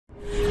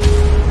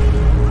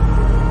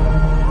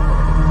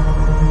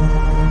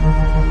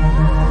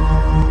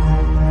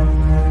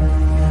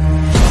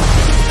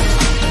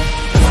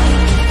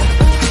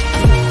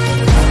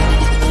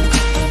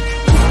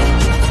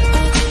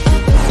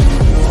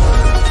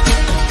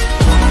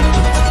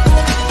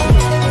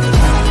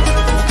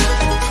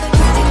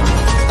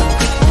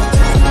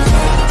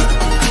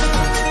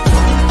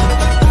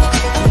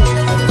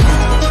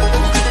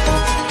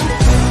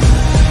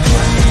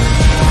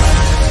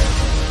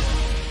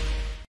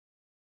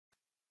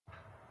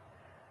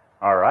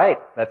All right,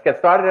 let's get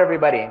started,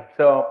 everybody.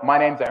 So, my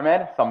name's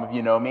Omer. Some of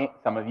you know me,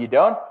 some of you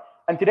don't.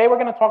 And today we're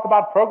going to talk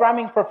about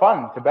programming for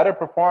fun to better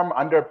perform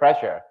under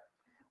pressure,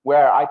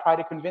 where I try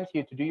to convince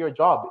you to do your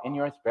job in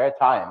your spare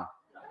time.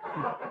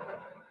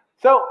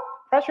 So,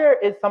 pressure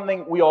is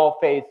something we all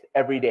face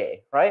every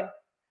day, right?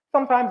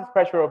 Sometimes it's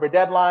pressure over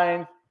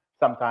deadlines,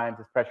 sometimes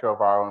it's pressure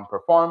over our own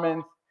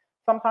performance,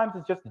 sometimes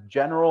it's just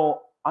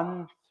general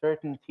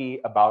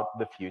uncertainty about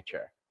the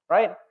future,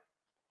 right?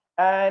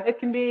 And it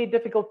can be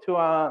difficult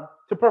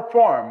to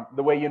perform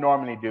the way you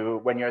normally do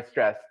when you're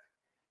stressed.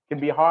 It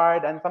can be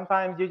hard, and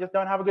sometimes you just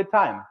don't have a good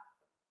time.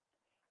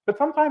 But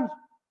sometimes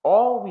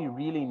all we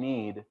really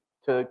need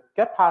to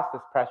get past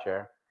this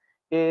pressure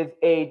is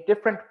a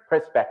different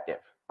perspective,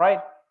 right?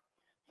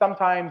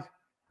 Sometimes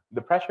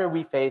the pressure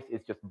we face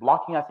is just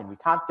blocking us, and we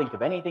can't think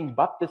of anything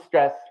but the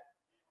stress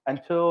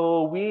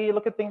until we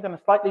look at things in a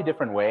slightly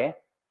different way,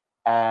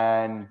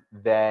 and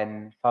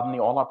then suddenly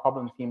all our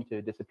problems seem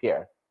to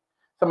disappear.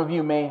 Some of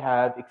you may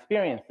have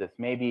experienced this.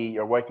 Maybe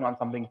you're working on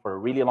something for a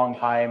really long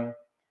time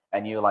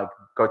and you like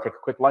go take a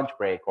quick lunch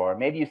break, or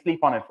maybe you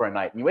sleep on it for a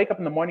night and you wake up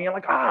in the morning and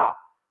you're like,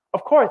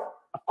 of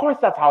course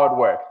that's how it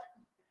worked.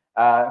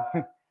 Uh,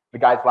 the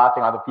guys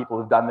laughing are the people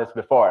who've done this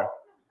before.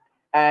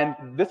 And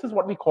this is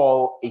what we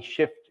call a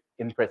shift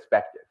in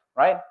perspective,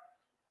 right?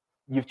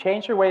 You've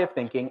changed your way of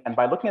thinking, and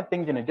by looking at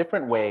things in a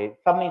different way,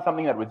 suddenly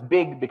something that was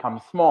big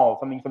becomes small,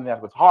 something that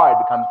was hard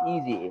becomes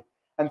easy,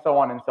 and so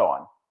on and so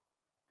on.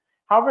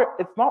 However,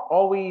 it's not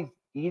always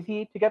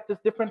easy to get this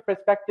different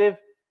perspective.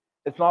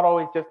 It's not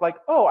always just like,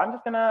 oh, I'm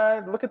just going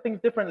to look at things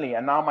differently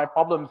and now my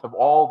problems have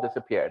all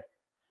disappeared.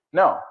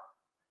 No.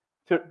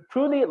 To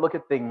truly look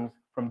at things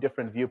from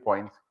different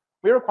viewpoints,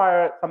 we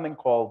require something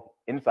called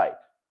insight.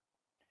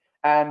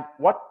 And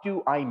what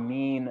do I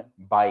mean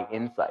by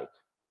insight?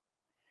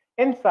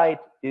 Insight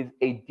is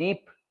a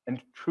deep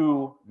and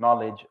true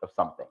knowledge of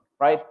something,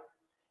 right?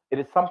 It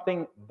is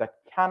something that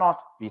cannot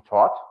be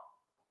taught.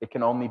 It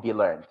can only be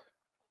learned.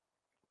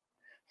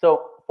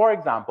 So, for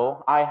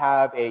example, I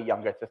have a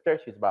younger sister.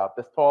 She's about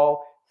this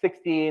tall,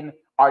 16,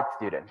 art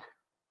student.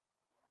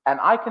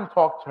 And I can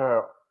talk to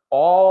her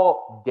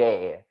all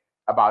day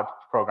about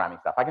programming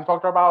stuff. I can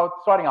talk to her about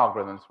sorting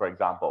algorithms, for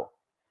example.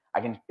 I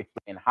can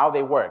explain how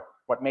they work,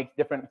 what makes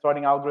different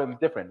sorting algorithms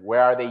different,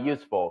 where are they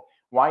useful,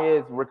 why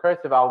is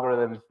recursive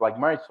algorithms like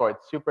merge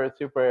sort super,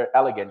 super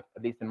elegant,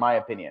 at least in my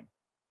opinion.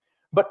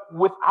 But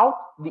without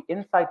the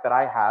insight that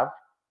I have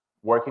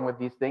working with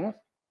these things,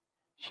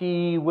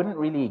 she wouldn't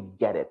really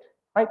get it,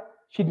 right?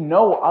 She'd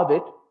know of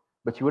it,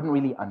 but she wouldn't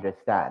really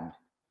understand.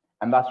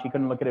 And thus, she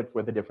couldn't look at it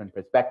with a different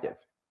perspective.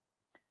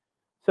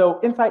 So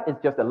insight is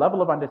just a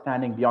level of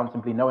understanding beyond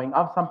simply knowing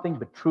of something,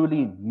 but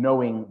truly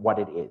knowing what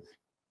it is.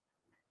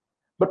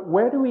 But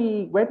where do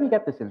we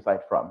get this insight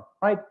from,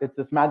 right? It's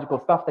this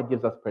magical stuff that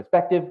gives us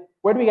perspective.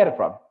 Where do we get it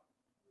from?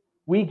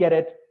 We get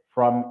it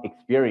from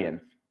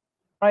experience,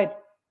 right?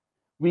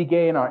 We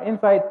gain our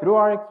insight through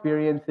our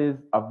experiences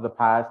of the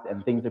past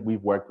and things that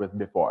we've worked with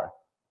before.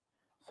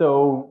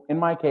 So in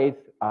my case,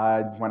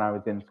 when I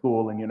was in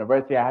school and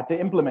university, I had to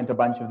implement a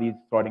bunch of these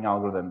sorting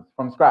algorithms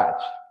from scratch.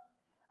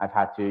 I've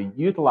had to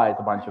utilize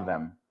a bunch of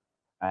them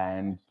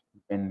and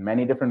in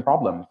many different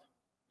problems.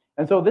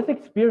 And so this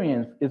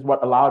experience is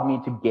what allowed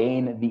me to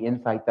gain the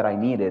insight that I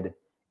needed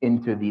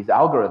into these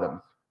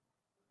algorithms.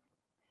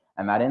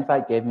 And that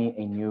insight gave me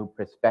a new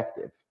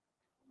perspective.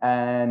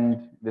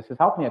 And this has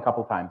helped me a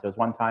couple times. There was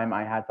one time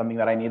I had something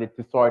that I needed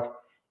to sort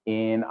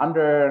in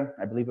under,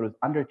 I believe it was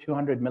under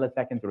 200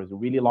 milliseconds. It was a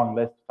really long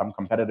list, some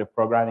competitive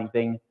programming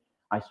thing.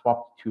 I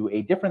swapped to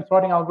a different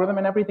sorting algorithm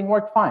and everything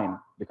worked fine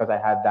because I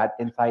had that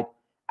insight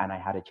and I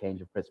had a change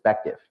of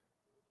perspective.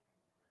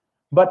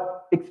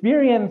 But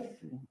experience,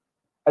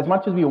 as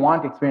much as we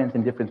want experience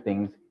in different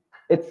things,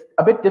 it's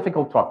a bit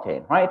difficult to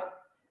obtain, right?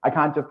 I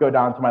can't just go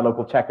down to my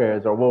local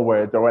Checkers or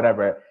Woolworths or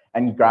whatever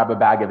and grab a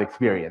bag of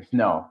experience.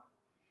 No.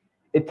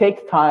 It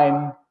takes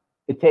time,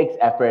 it takes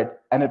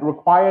effort, and it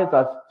requires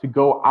us to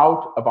go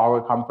out of our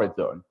comfort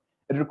zone.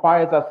 It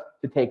requires us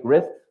to take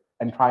risks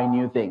and try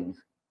new things.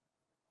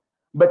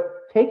 But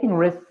taking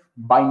risks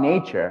by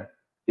nature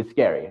is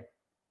scary.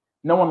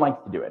 No one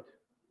likes to do it.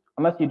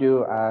 Unless you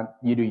do,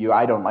 you do you.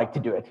 I don't like to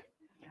do it.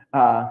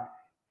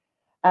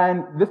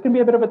 And this can be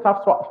a bit of a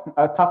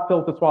tough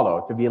pill to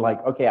swallow, to be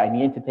like, okay, I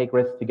need to take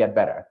risks to get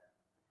better.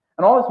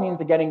 And all this means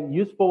that getting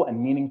useful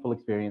and meaningful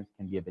experience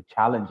can be a bit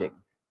challenging.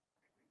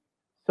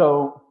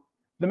 So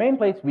the main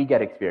place we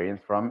get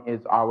experience from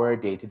is our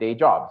day-to-day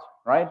jobs,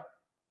 right?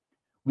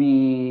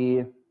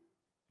 We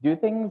do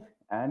things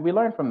and we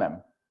learn from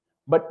them.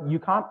 But you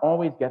can't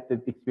always get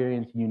the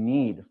experience you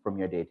need from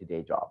your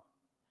day-to-day job.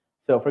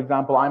 So for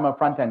example, I'm a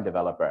front-end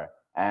developer.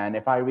 And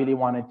if I really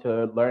wanted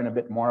to learn a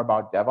bit more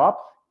about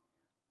DevOps,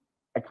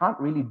 I can't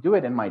really do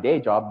it in my day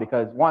job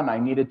because one, I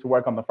needed to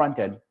work on the front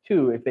end.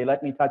 Two, if they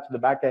let me touch the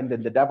back end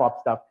and the DevOps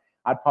stuff,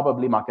 I'd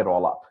probably muck it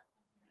all up.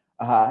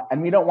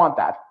 And we don't want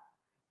that.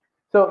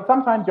 So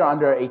sometimes you're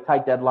under a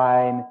tight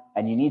deadline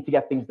and you need to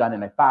get things done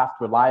in a fast,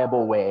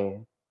 reliable way.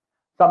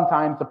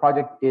 Sometimes the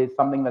project is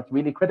something that's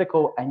really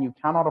critical and you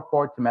cannot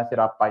afford to mess it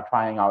up by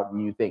trying out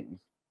new things.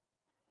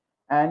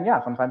 And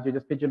yeah, sometimes you're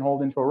just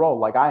pigeonholed into a role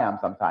like I am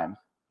sometimes.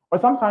 Or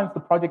sometimes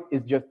the project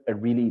is just a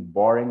really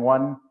boring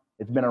one.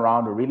 It's been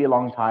around a really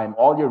long time.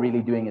 All you're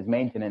really doing is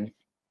maintenance.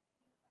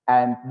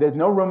 And there's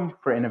no room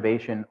for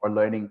innovation or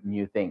learning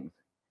new things.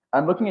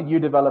 I'm looking at you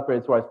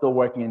developers who are still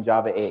working in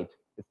Java 8.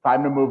 It's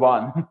time to move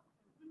on.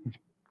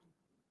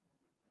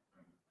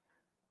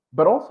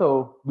 But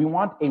also, we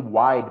want a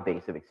wide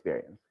base of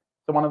experience.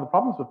 So one of the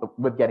problems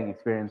with getting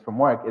experience from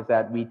work is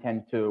that we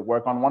tend to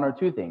work on one or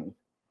two things.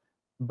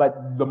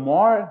 But the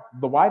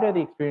wider the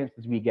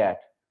experiences we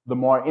get, the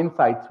more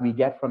insights we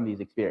get from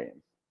these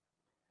experiences.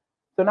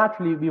 So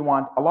naturally, we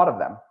want a lot of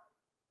them.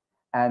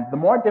 And the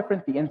more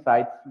different the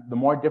insights, the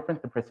more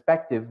different the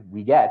perspective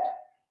we get,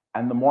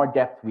 and the more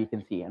depth we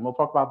can see. And we'll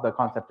talk about the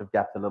concept of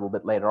depth a little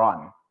bit later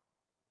on.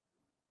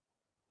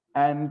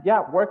 And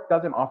yeah, work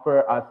doesn't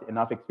offer us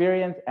enough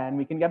experience, and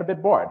we can get a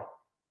bit bored.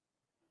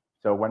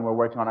 So when we're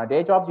working on our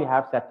day jobs, we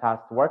have set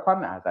tasks to work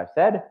on, as I've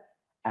said,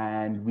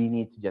 and we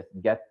need to just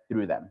get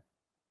through them.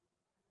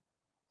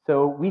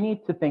 So we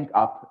need to think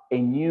up a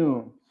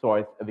new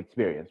source of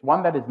experience,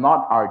 one that is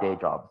not our day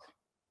jobs.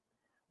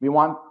 We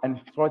want a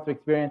source of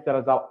experience that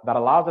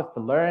allows us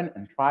to learn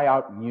and try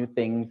out new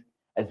things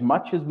as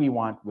much as we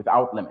want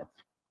without limits.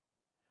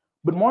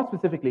 But more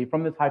specifically,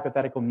 from this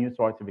hypothetical new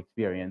source of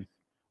experience,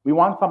 we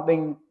want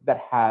something that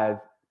has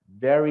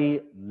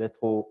very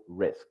little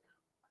risk,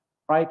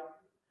 right?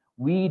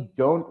 We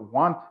don't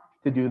want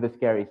to do the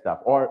scary stuff.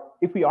 Or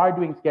if we are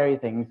doing scary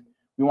things,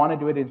 we want to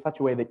do it in such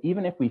a way that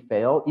even if we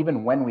fail,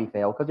 even when we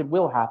fail, because it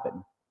will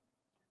happen,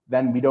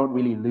 then we don't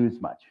really lose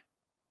much.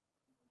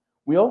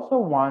 We also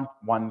want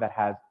one that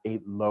has a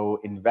low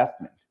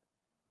investment.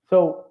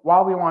 So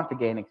while we want to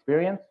gain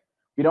experience,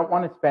 we don't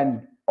want to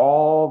spend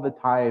all the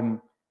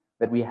time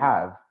that we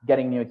have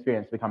getting new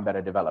experience to become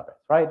better developers,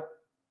 right?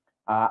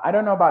 I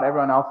don't know about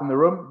everyone else in the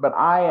room, but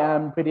I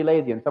am pretty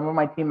lazy, and some of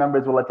my team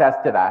members will attest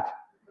to that.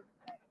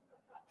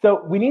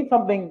 So we need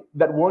something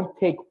that won't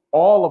take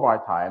all of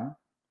our time,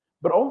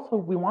 but also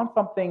we want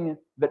something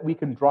that we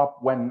can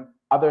drop when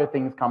other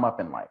things come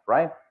up in life,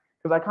 right?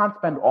 Because I can't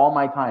spend all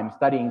my time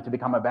studying to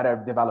become a better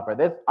developer.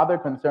 There's other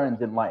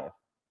concerns in life.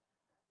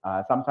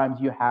 Sometimes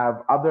you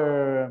have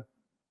other,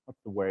 what's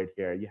the word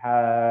here? You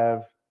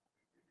have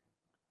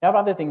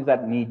other things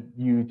that need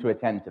you to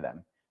attend to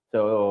them.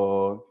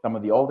 So some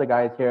of the older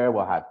guys here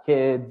will have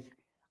kids.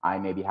 I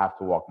maybe have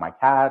to walk my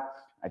cats.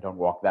 I don't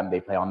walk them, they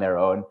play on their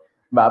own.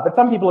 But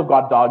some people have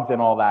got dogs and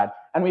all that.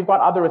 And we've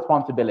got other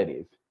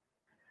responsibilities.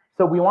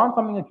 So we want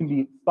something that can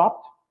be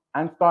stopped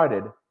and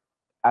started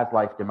as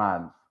life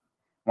demands.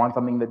 We want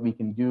something that we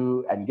can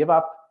do and give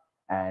up.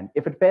 And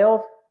if it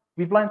fails,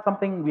 we've learned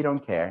something, we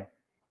don't care.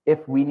 If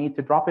we need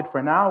to drop it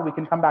for now, we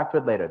can come back to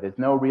it later. There's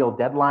no real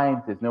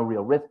deadlines, there's no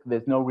real risk,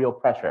 there's no real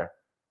pressure.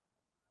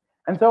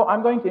 And so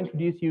I'm going to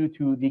introduce you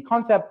to the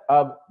concept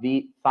of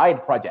the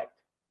side project.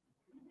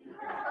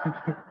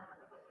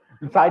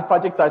 Side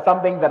projects are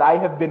something that I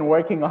have been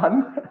working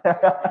on.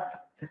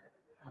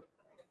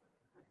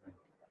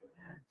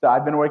 So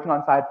I've been working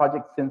on side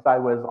projects since I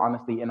was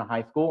honestly in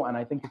high school, and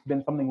I think it's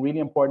been something really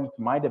important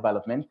to my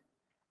development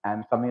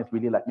and something that's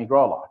really let me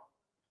grow a lot.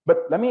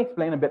 But let me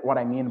explain a bit what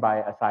I mean by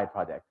a side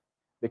project.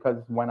 Because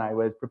when I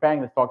was preparing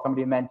this talk,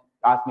 somebody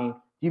asked me,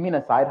 do you mean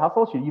a side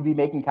hustle? Should you be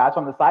making cash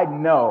on the side?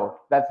 No,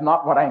 that's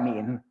not what I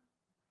mean.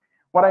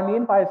 What I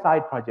mean by a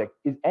side project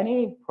is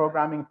any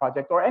programming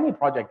project or any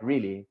project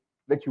really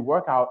that you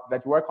work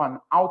on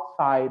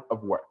outside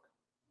of work,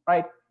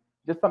 right?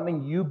 Just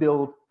something you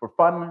build for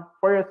fun,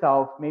 for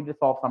yourself, maybe to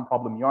solve some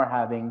problem you're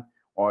having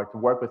or to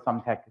work with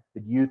some tech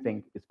that you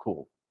think is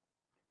cool.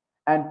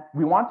 And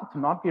we want it to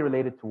not be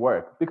related to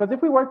work, because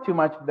if we work too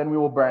much, then we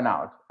will burn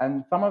out.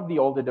 And some of the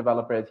older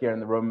developers here in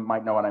the room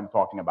might know what I'm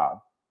talking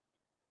about.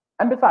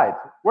 And besides,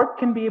 work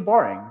can be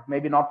boring,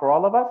 maybe not for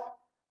all of us,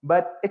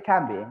 but it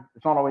can be.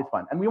 It's not always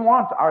fun. And we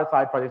want our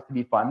side projects to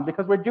be fun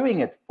because we're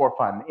doing it for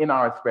fun in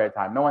our spare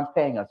time. No one's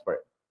paying us for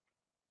it.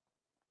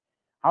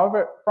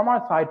 However, from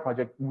our side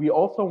project, we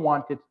also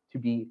want it to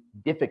be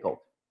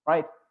difficult,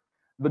 right?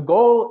 The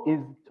goal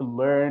is to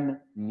learn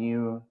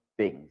new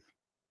things.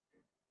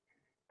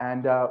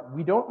 And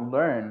we don't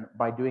learn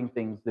by doing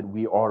things that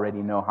we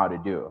already know how to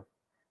do.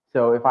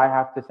 So if I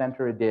have to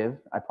center a div,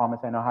 I promise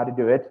I know how to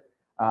do it.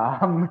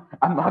 I'm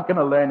not going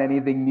to learn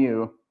anything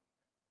new.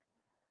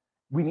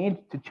 We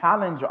need to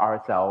challenge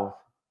ourselves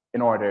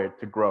in order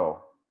to grow.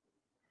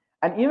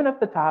 And even if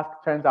the task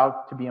turns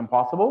out to be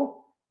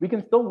impossible, we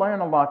can still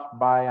learn a lot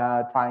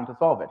by trying to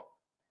solve it.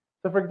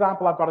 So for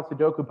example, I've got a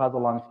Sudoku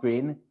puzzle on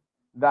screen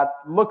that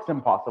looks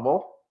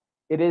impossible.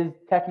 It is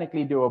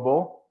technically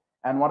doable.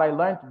 And what I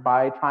learned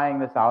by trying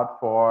this out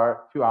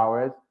for 2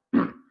 hours,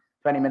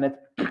 20 minutes,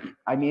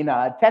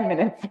 10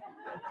 minutes,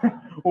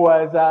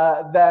 was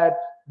that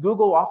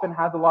Google often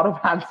has a lot of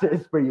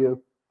answers for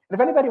you. And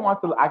if anybody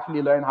wants to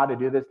actually learn how to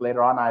do this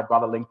later on, I've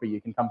got a link for you.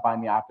 You can come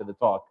find me after the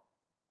talk.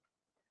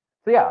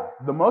 So yeah,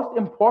 the most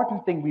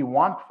important thing we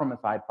want from a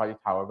side project,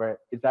 however,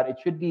 is that it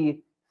should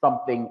be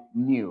something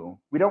new.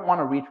 We don't want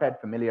to retread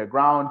familiar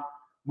ground.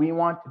 We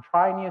want to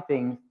try new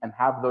things and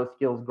have those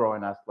skills grow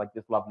in us, like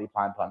this lovely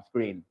plant on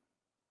screen.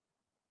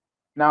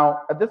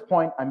 Now, at this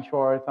point, I'm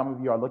sure some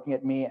of you are looking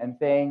at me and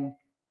saying,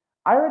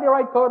 I already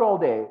write code all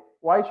day.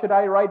 Why should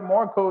I write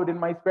more code in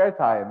my spare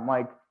time?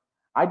 Like,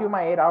 I do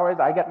my 8 hours,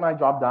 I get my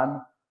job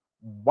done.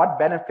 What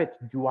benefit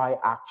do I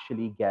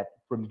actually get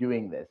from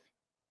doing this?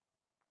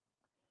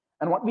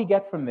 And what we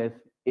get from this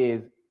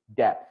is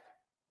depth.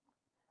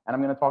 And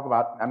I'm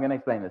going to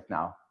explain this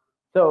now.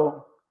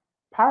 So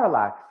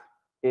parallax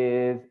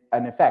is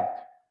an effect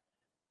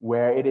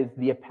where it is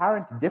the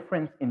apparent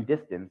difference in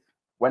distance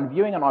when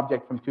viewing an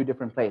object from two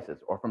different places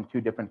or from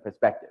two different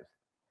perspectives.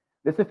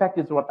 This effect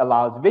is what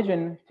allows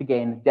vision to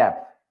gain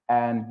depth.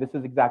 And this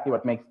is exactly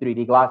what makes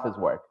 3D glasses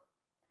work.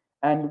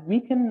 And we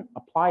can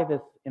apply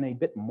this in a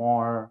bit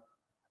more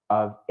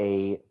of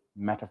a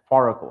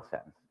metaphorical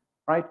sense,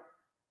 right?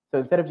 So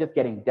instead of just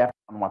getting depth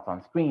on what's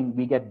on screen,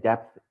 we get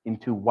depth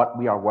into what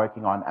we are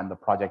working on and the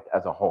project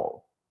as a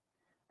whole.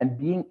 And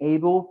being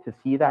able to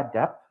see that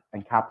depth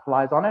and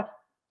capitalize on it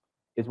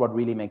is what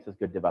really makes us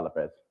good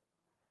developers.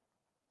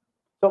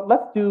 So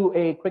let's do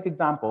a quick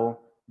example,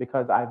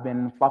 because I've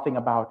been fluffing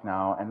about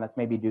now, and let's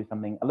maybe do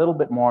something a little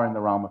bit more in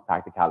the realm of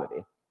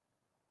practicality.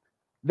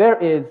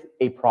 There is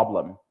a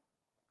problem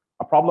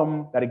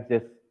that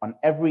exists on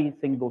every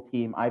single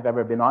team I've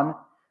ever been on,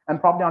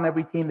 and probably on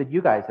every team that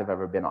you guys have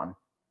ever been on.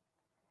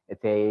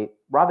 It's a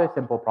rather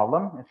simple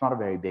problem. It's not a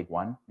very big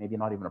one, maybe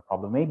not even a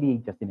problem,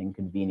 maybe just an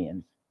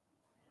inconvenience.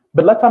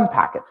 But let's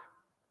unpack it.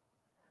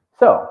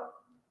 So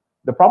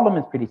the problem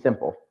is pretty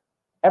simple.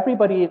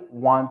 Everybody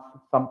wants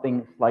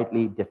something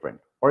slightly different,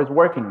 or is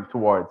working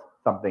towards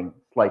something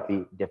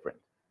slightly different.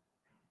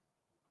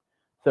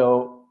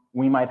 So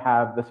we might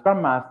have the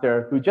Scrum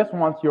Master who just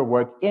wants your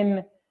work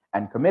in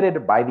and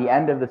committed by the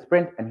end of the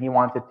sprint, and he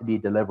wants it to be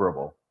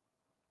deliverable.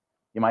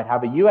 You might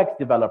have a UX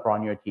developer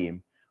on your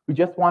team who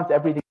just wants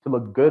everything to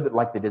look good,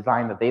 like the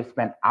design that they've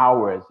spent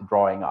hours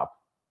drawing up.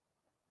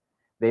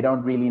 They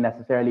don't really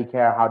necessarily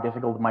care how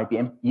difficult it might be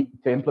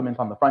to implement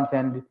on the front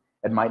end.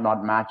 It might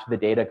not match the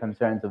data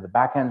concerns of the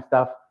back end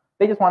stuff.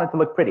 They just want it to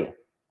look pretty.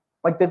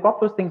 Like, they've got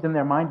those things in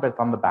their mind, but it's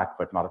on the back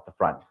foot, not at the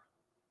front.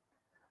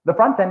 The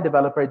front end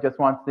developer just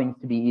wants things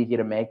to be easy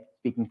to make,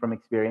 speaking from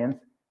experience.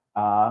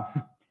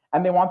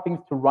 And they want things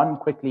to run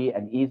quickly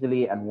and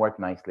easily and work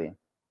nicely.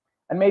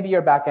 And maybe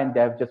your back-end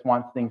dev just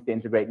wants things to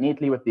integrate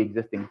neatly with the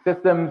existing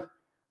systems,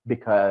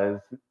 because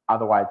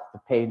otherwise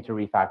it's a pain to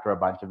refactor a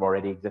bunch of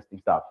already existing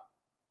stuff.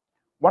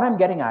 What I'm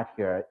getting at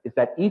here is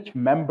that each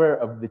member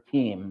of the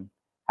team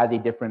has a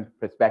different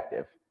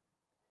perspective.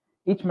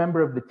 Each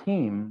member of the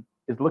team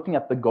is looking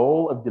at the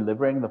goal of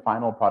delivering the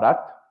final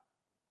product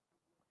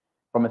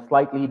from a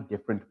slightly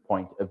different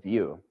point of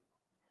view.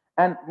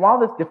 And while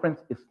this difference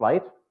is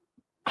slight,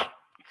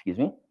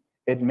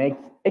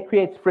 it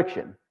creates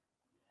friction.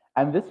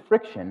 And this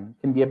friction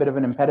can be a bit of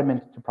an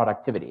impediment to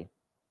productivity.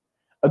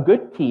 A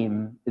good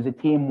team is a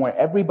team where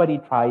everybody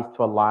tries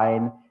to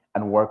align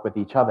and work with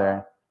each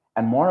other,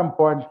 and more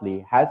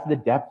importantly, has the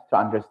depth to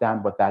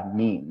understand what that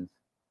means.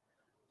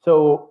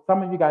 So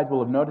some of you guys will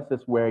have noticed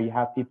this, where you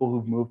have people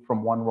who've moved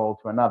from one role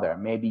to another.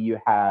 Maybe you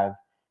have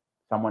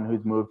someone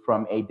who's moved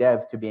from a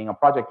dev to being a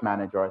project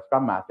manager or a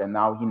scrum master, and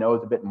now he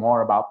knows a bit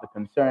more about the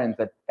concerns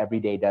that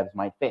everyday devs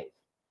might face.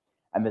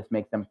 And this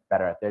makes them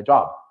better at their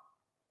job.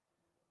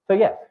 So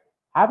yes,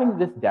 having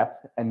this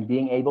depth and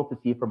being able to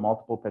see from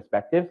multiple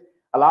perspectives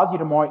allows you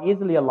to more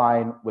easily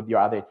align with your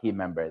other team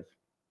members.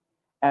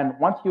 And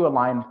once you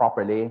align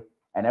properly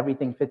and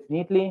everything fits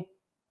neatly,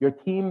 your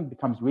team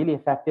becomes really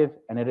effective,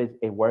 and it is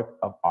a work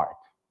of art.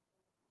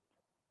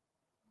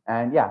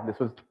 And yeah, this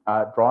was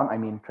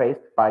traced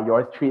by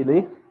yours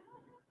truly.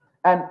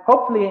 And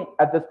hopefully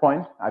at this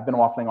point, I've been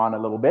waffling on a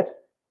little bit.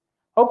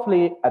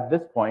 Hopefully at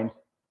this point,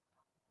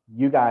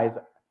 you guys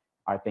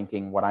are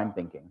thinking what I'm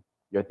thinking.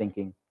 You're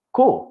thinking,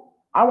 cool,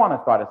 I want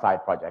to start a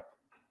side project.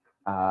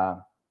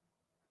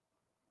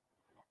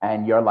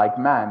 And you're like,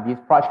 man,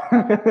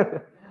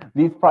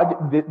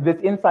 this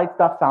insight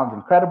stuff sounds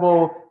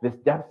incredible. This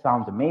depth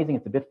sounds amazing.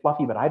 It's a bit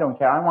fluffy, but I don't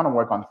care. I want to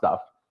work on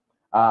stuff.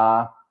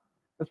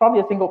 There's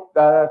probably a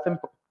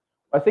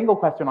single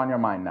question on your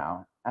mind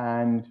now.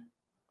 And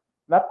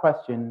that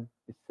question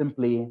is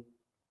simply,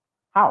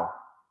 how?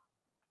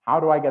 How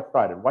do I get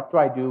started? What do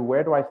I do?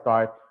 Where do I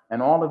start?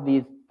 And all of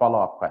these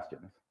follow-up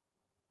questions.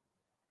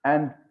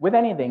 And with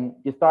anything,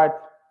 you start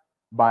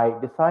by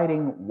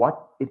deciding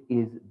what it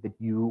is that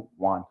you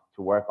want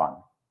to work on.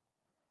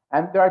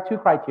 And there are two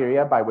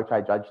criteria by which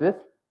I judge this.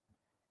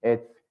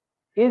 Is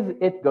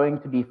it going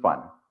to be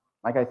fun?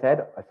 Like I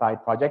said, a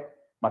side project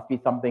must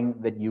be something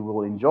that you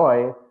will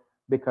enjoy,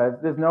 because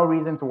there's no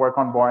reason to work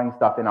on boring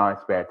stuff in our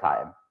spare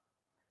time.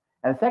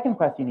 And the second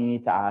question you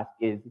need to ask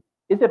is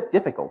it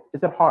difficult?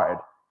 Is it hard?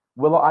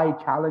 Will I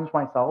challenge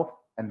myself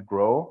and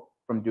grow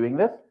from doing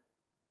this?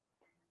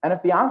 And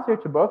if the answer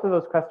to both of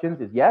those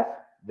questions is yes,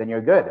 then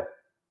you're good.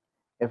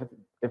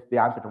 If the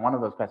answer to one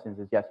of those questions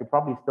is yes, you're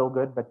probably still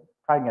good, but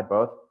try and get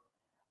both.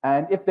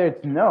 And if there's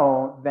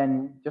no,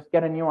 then just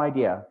get a new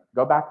idea.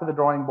 Go back to the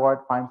drawing board,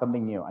 find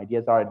something new.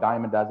 Ideas are a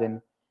dime a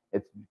dozen.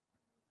 It's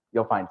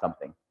You'll find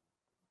something.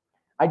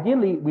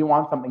 Ideally, we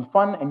want something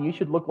fun, and you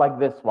should look like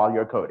this while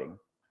you're coding,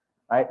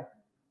 right?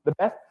 The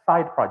best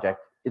side project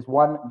is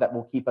one that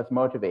will keep us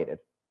motivated.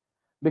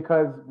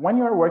 Because when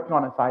you're working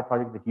on a side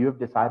project that you have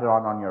decided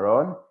on your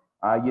own,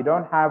 you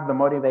don't have the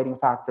motivating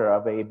factor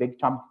of a big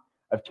chunk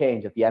of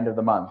change at the end of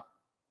the month.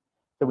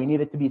 So we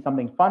need it to be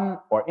something fun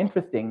or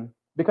interesting.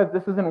 Because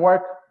this isn't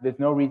work, there's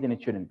no reason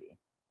it shouldn't be.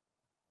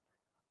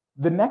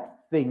 The next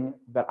thing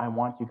that I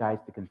want you guys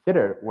to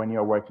consider when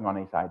you're working on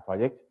a side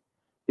project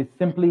is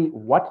simply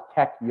what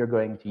tech you're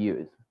going to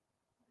use.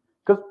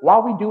 Because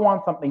while we do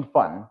want something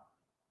fun,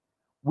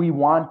 we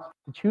want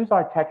to choose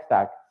our tech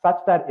stack such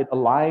that it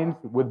aligns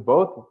with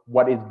both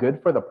what is good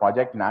for the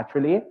project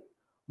naturally,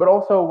 but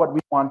also what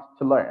we want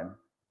to learn.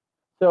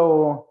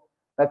 So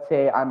let's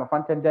say I'm a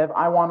front-end dev,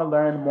 I want to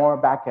learn more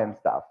back-end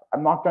stuff.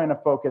 I'm not going to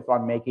focus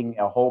on making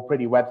a whole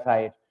pretty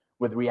website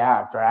with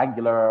React or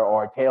Angular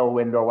or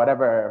Tailwind or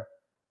whatever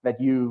that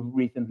you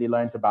recently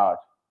learned about.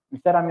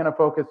 Instead, I'm going to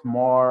focus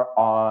more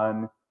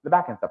on the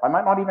back-end stuff. I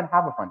might not even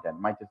have a front-end.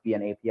 It might just be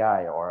an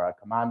API or a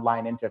command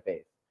line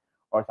interface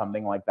or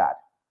something like that.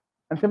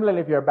 And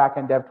similarly, if you're a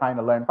back-end dev trying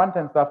to learn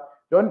front-end stuff,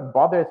 don't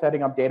bother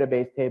setting up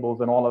database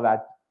tables and all of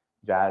that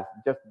jazz.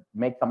 Just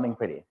make something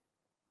pretty.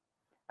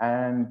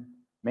 And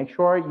make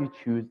sure you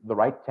choose the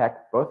right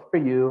tech, both for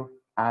you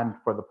and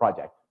for the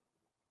project.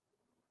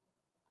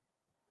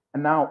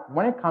 And now,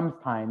 when it comes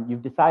time,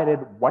 you've decided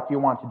what you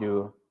want to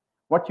do,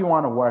 what you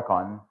want to work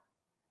on,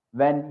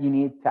 then you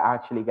need to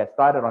actually get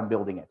started on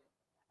building it.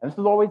 And this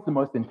is always the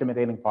most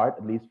intimidating part,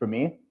 at least for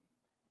me,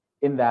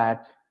 in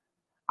that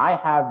I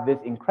have this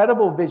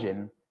incredible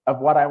vision of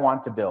what I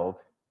want to build.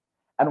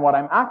 And what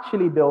I'm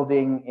actually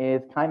building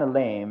is kind of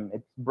lame.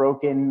 It's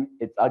broken,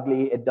 it's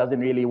ugly, it doesn't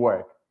really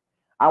work.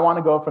 I want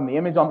to go from the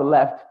image on the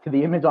left to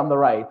the image on the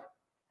right.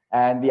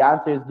 And the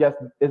answer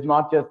is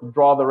not just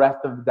draw the rest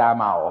of the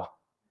damn owl.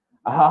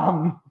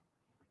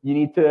 You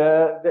need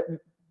to,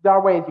 there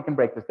are ways you can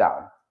break this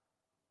down.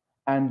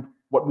 And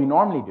what we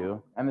normally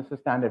do, and this is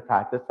standard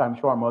practice, so I'm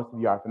sure most of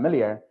you are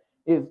familiar,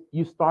 is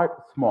you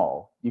start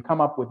small. You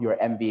come up with your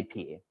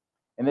MVP.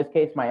 In this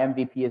case, my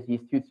MVP is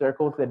these two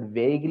circles that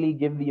vaguely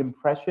give the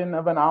impression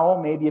of an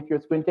owl, maybe if you're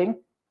squinting.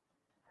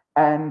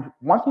 And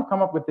once you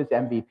come up with this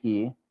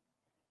MVP,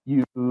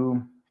 you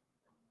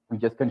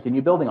just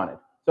continue building on it.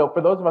 So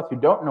for those of us who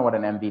don't know what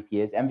an MVP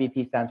is,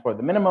 MVP stands for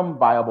the minimum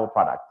viable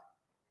product.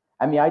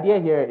 And the idea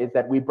here is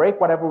that we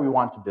break whatever we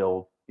want to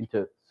build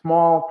into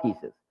small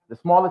pieces, the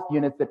smallest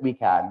units that we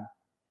can,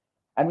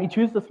 and we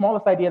choose the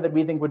smallest idea that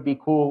we think would be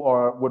cool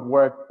or would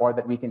work or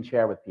that we can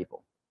share with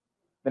people.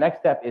 The next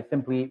step is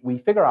simply we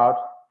figure out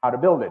how to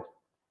build it.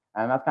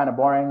 And that's kind of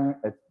boring.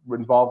 It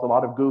involves a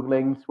lot of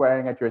Googling,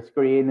 swearing at your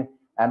screen,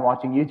 and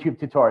watching YouTube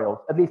tutorials,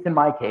 at least in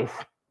my case.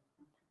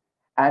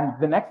 And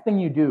the next thing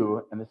you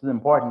do, and this is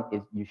important,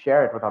 is you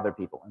share it with other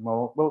people. And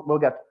we'll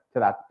get to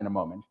that in a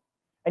moment.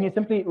 And you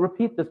simply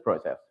repeat this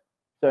process.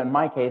 So in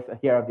my case,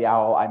 here of the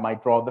owl, I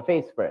might draw the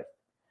face first,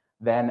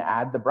 then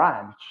add the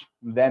branch,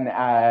 then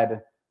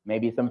add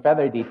maybe some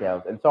feather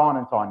details, and so on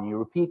and so on. You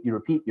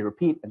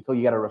repeat until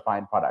you get a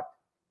refined product.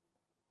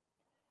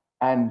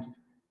 And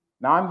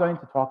now I'm going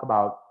to talk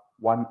about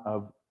one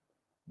of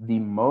the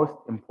most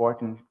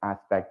important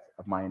aspects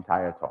of my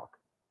entire talk.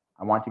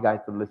 I want you guys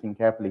to listen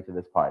carefully to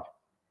this part,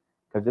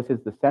 because this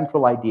is the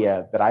central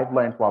idea that I've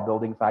learned while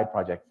building side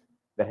projects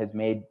that has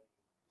made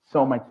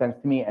so much sense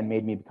to me and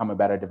made me become a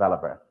better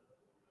developer.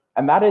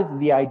 And that is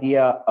the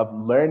idea of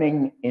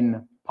learning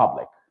in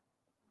public.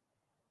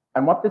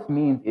 And what this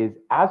means is,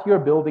 as you're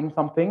building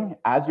something,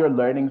 as you're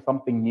learning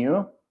something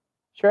new,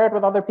 share it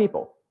with other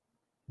people.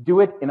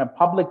 Do it in a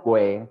public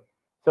way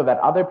so that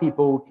other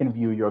people can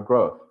view your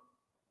growth.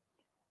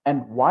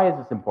 And why is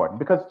this important?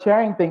 Because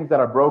sharing things that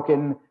are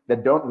broken,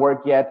 that don't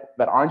work yet,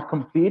 that aren't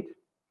complete,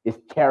 is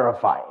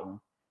terrifying.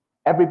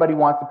 Everybody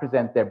wants to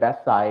present their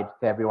best side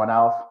to everyone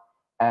else,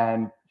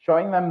 and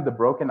showing them the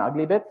broken,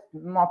 ugly bits,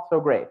 not so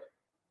great.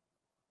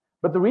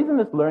 But the reason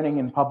this learning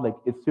in public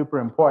is super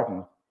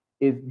important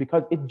is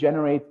because it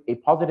generates a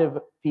positive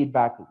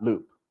feedback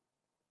loop.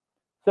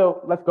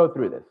 So let's go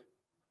through this.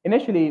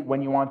 Initially,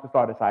 when you want to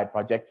start a side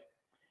project,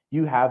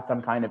 you have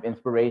some kind of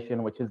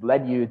inspiration which has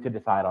led you to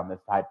decide on this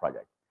side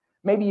project.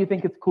 Maybe you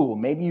think it's cool.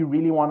 Maybe you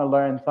really want to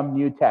learn some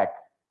new tech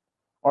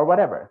or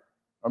whatever.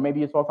 Or maybe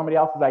you saw somebody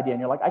else's idea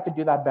and you're like, I could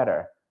do that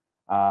better.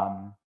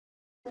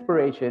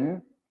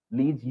 Inspiration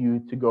leads you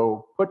to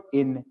go put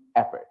in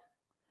effort.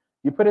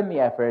 You put in the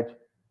effort,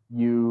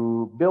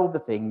 you build the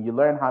thing, you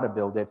learn how to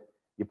build it,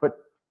 you put,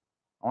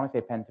 I want to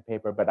say pen to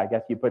paper, but I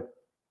guess you put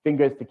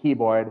fingers to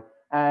keyboard,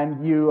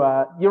 and you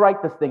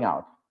write this thing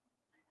out.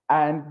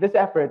 And this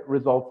effort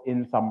results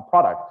in some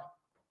product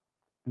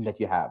that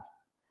you have.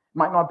 It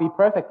might not be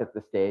perfect at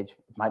this stage,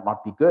 it might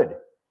not be good,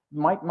 it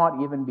might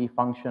not even be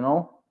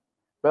functional,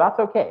 but that's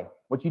okay.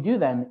 What you do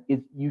then is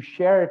you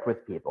share it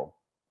with people.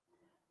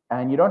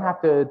 And you don't have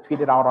to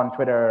tweet it out on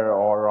Twitter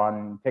or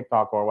on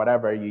TikTok or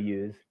whatever you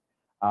use.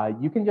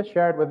 You can just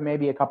share it with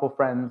maybe a couple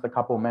friends, a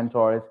couple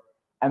mentors,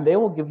 and they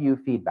will give you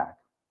feedback.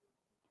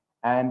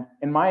 And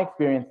in my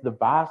experience, the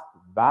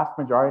vast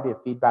majority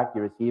of feedback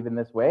you receive in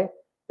this way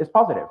is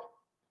positive.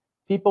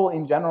 People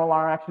in general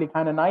are actually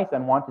kind of nice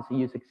and want to see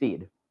you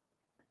succeed.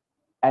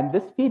 And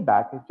this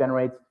feedback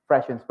generates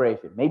fresh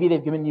inspiration. Maybe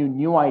they've given you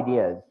new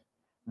ideas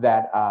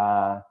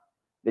that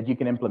you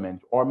can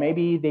implement, or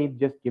maybe they've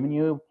just given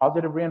you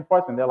positive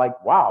reinforcement. They're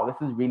like, "Wow,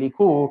 this is really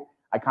cool.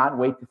 I can't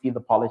wait to see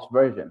the polished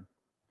version."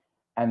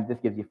 And this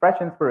gives you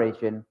fresh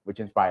inspiration, which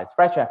inspires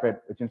fresh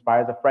effort, which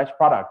inspires a fresh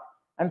product,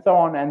 and so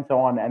on and so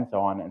on and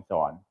so on and so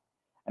on.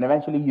 And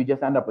eventually, you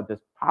just end up with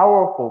this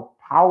powerful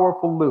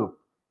loop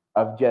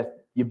of just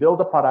you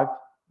build a product,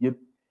 you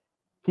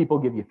people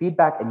give you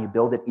feedback, and you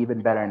build it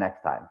even better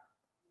next time.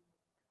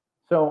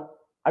 So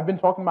I've been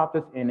talking about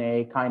this in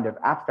a kind of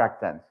abstract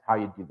sense, how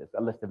you do this,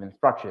 a list of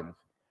instructions,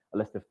 a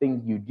list of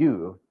things you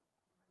do.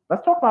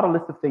 Let's talk about a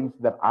list of things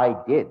that I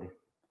did.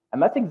 And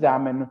let's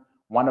examine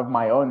one of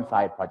my own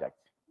side projects.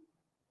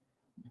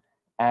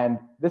 And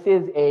this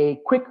is a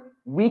quick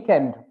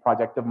weekend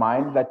project of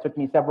mine that took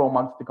me several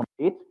months to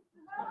complete.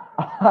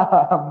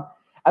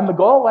 And the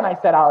goal when I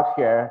set out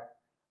here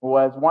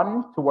was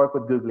one, to work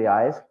with googly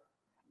eyes,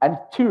 and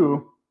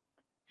two,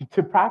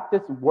 to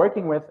practice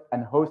working with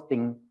and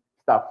hosting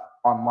stuff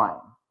online.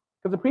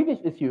 Because the previous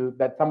issue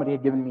that somebody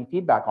had given me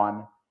feedback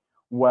on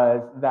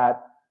was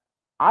that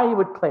I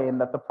would claim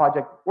that the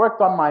project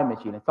worked on my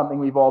machine. It's something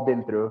we've all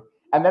been through.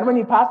 And then when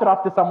you pass it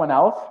off to someone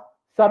else,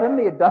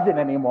 suddenly it doesn't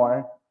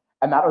anymore.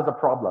 And that was a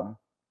problem.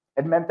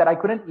 It meant that I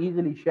couldn't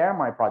easily share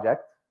my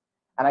project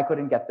and I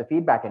couldn't get the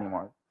feedback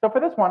anymore. So for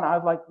this one, I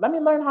was like, let me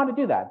learn how to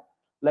do that.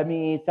 Let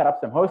me set up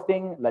some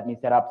hosting. Let me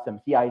set up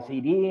some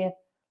CI/CD.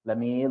 Let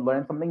me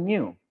learn something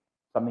new,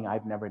 something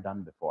I've never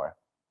done before.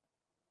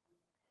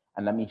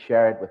 And let me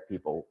share it with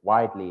people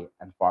widely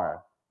and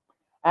far.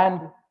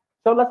 And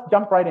so let's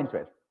jump right into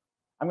it.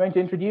 I'm going to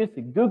introduce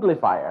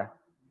Googlifier.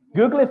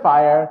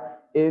 Googlifier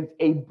is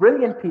a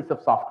brilliant piece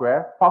of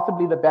software,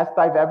 possibly the best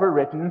I've ever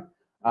written,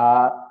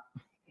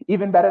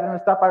 even better than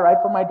the stuff I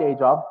write for my day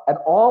job. And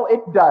all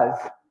it does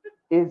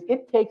is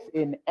it takes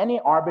in any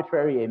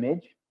arbitrary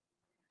image,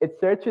 it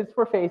searches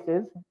for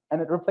faces,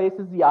 and it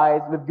replaces the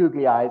eyes with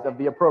googly eyes of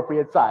the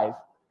appropriate size.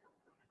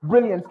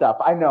 Brilliant stuff,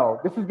 I know.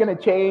 This is going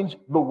to change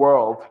the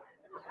world.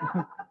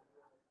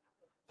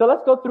 So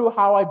let's go through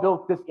how I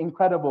built this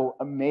incredible,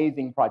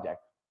 amazing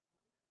project.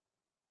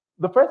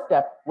 The first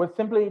step was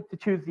simply to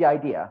choose the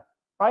idea,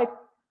 right?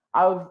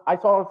 I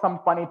saw some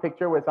funny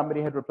picture where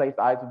somebody had replaced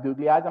eyes with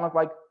googly eyes, and I was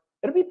like,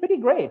 it'd be pretty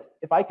great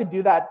if I could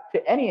do that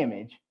to any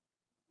image.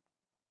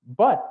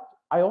 But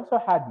I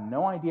also had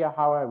no idea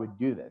how I would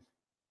do this.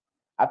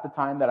 At the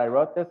time that I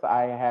wrote this,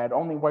 I had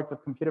only worked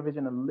with computer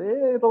vision a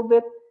little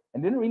bit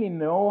and didn't really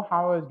know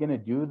how I was going to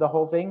do the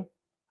whole thing.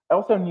 I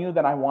also knew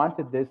that I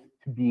wanted this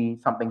to be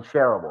something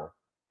shareable,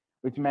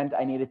 which meant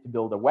I needed to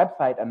build a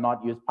website and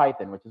not use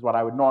Python, which is what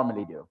I would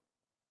normally do.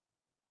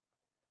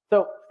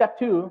 So step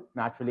two,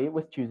 naturally,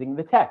 was choosing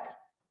the tech.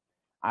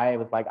 I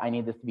was like, I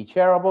need this to be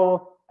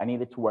shareable. I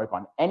need it to work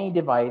on any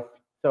device.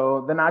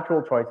 So the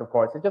natural choice, of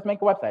course, is just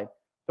make a website,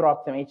 throw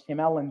up some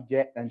HTML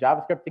and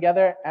JavaScript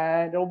together,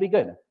 and it'll be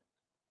good.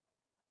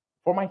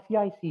 For my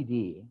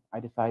CI/CD,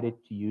 I decided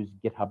to use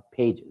GitHub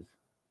Pages,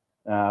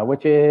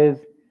 which is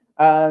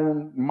a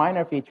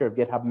minor feature of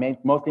GitHub,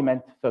 mostly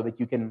meant so that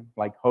you can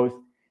host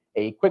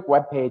a quick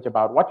web page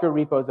about what your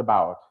repo is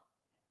about,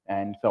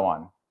 and so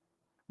on.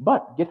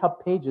 But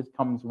GitHub Pages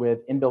comes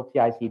with inbuilt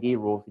CI/CD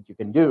rules that you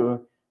can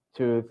do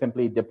to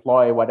simply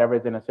deploy whatever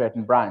is in a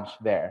certain branch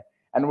there.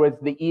 And was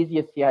the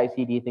easiest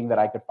CI/CD thing that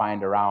I could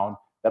find around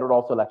that would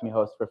also let me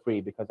host for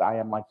free, because I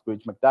am like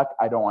Scrooge McDuck.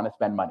 I don't want to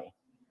spend money.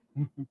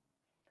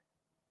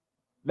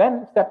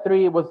 Then step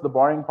three was the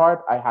boring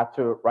part. I had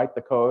to write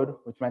the code,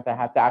 which meant I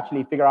had to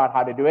actually figure out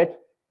how to do it.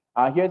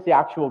 Here's the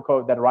actual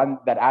code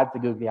that adds the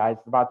googly eyes.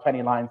 It's about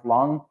 20 lines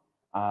long.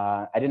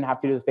 I didn't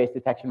have to do the face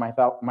detection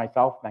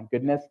myself, thank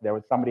goodness. There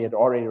was somebody had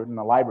already written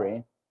a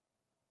library.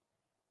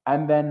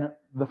 And then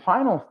the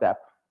final step,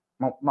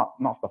 well,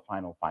 not the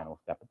final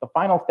step, but the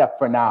final step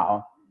for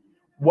now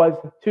was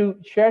to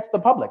share it to the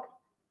public.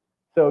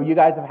 So you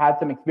guys have had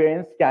some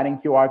experience scanning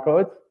QR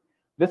codes.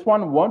 This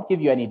one won't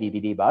give you any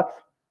DVD bucks,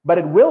 but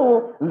it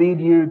will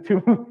lead you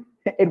to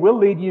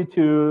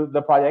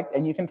the project,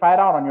 and you can try it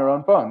out on your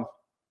own phones.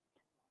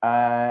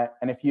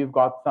 And if you've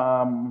got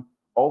some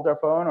older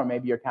phone, or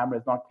maybe your camera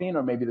is not clean,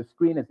 or maybe the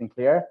screen isn't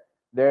clear,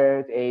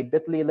 there's a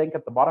bit.ly link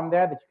at the bottom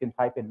there that you can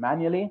type in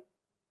manually.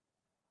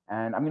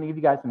 And I'm going to give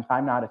you guys some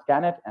time now to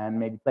scan it and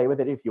maybe play with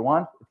it if you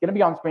want. It's going to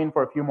be on screen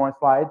for a few more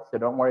slides, so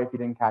don't worry if you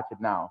didn't catch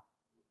it now.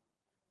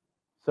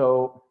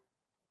 So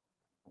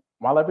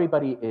while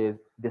everybody is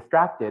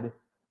distracted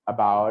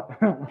about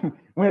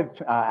with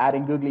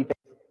adding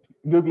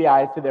googly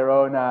eyes to their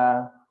own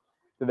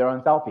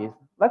selfies,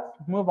 let's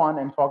move on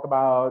and talk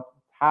about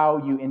how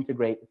you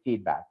integrate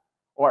feedback,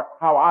 or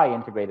how I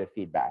integrated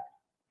feedback.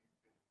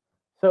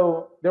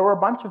 So there were a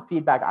bunch of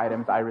feedback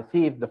items I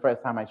received the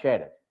first time I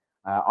shared it.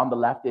 On the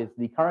left is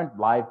the current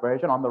live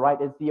version. On the right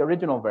is the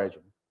original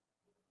version.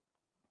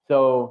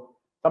 So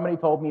somebody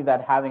told me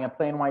that having a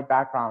plain white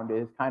background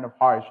is kind of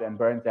harsh and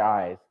burns their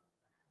eyes.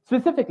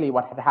 Specifically,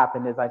 what had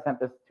happened is I sent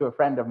this to a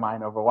friend of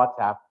mine over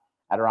WhatsApp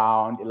at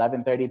around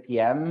 11:30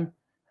 p.m.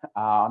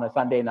 On a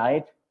Sunday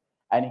night,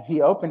 and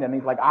he opened it and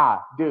he's like,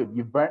 "Ah, dude,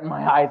 you've burnt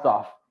my eyes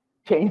off.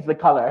 Change the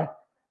color."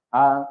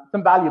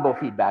 Some valuable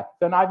feedback.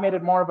 So now I've made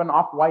it more of an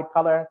off-white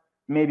color.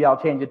 Maybe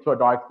I'll change it to a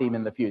dark theme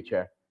in the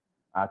future,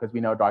 because we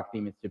know dark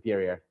theme is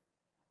superior.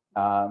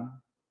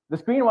 The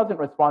screen wasn't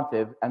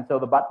responsive, and so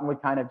the button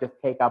would kind of just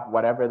take up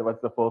whatever was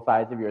the full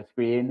size of your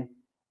screen,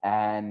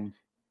 and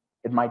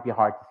it might be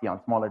hard to see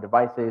on smaller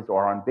devices,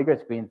 or on bigger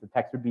screens, the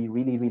text would be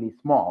really, really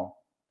small.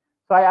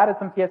 So I added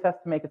some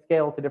CSS to make it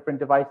scale to different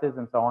devices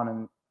and so on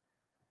and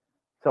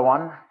so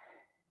on.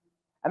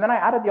 And then I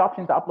added the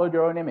option to upload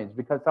your own image,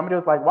 because somebody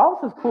was like, "Wow,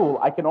 this is cool.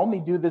 I can only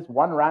do this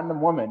one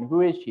random woman. Who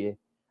is she?"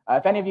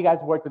 If any of you guys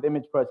worked with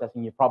image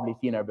processing, you've probably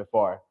seen her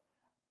before.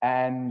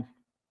 And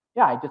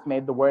yeah, I just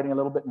made the wording a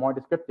little bit more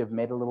descriptive,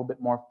 made it a little bit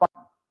more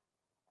fun.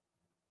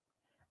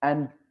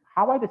 And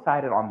how I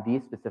decided on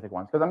these specific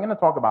ones, because I'm going to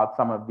talk about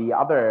some of the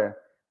other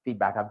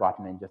feedback I've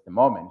gotten in just a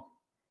moment,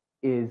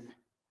 is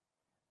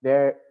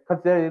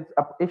because there's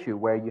an issue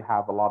where you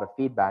have a lot of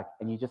feedback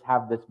and you just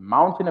have this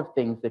mountain of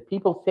things that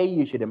people say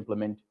you should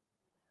implement,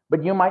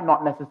 but you might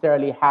not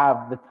necessarily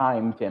have the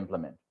time to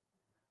implement,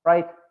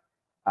 right?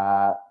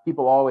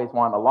 People always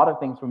want a lot of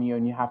things from you,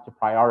 and you have to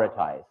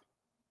prioritize.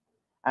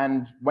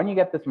 And when you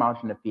get this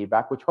mountain of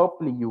feedback, which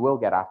hopefully you will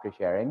get after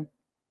sharing,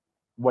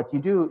 what you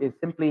do is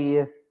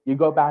simply you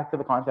go back to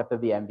the concept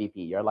of the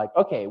MVP. You're like,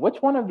 okay,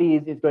 which one of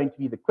these is going to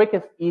be the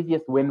quickest,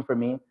 easiest win for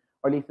me?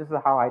 Or at least this is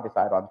how I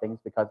decide on things,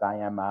 because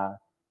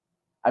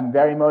I'm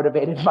very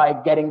motivated by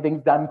getting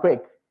things done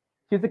quick.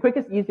 Choose the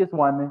quickest, easiest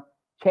one,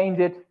 change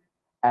it,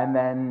 and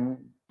then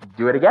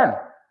do it again.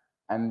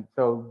 And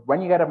so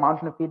when you get a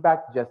mountain of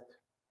feedback, just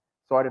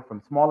sort it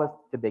from smallest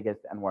to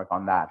biggest and work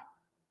on that.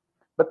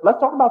 But let's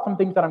talk about some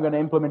things that I'm going to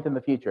implement in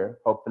the future,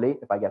 hopefully,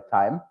 if I get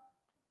time.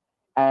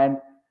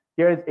 And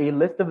here's a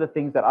list of the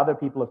things that other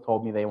people have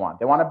told me they want.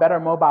 They want a better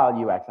mobile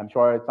UX. I'm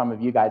sure some of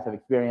you guys have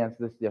experienced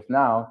this just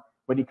now.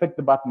 When you click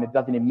the button, it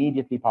doesn't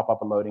immediately pop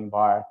up a loading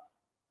bar.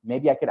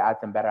 Maybe I could add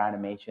some better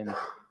animations.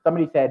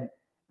 Somebody said,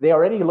 they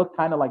already look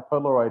kind of like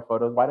Polaroid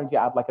photos. Why don't you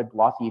add like a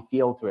glossy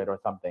feel to it or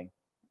something?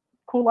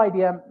 Cool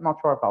idea. I'm not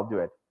sure if I'll do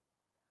it.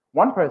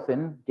 One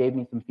person gave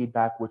me some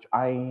feedback, which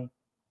I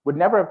would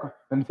never have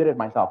considered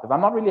myself, because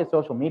I'm not really a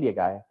social media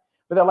guy.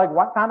 But they're like,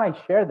 "Why can't I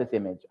share this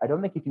image? I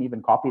don't think you can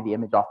even copy the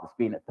image off the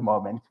screen at the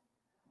moment."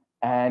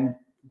 And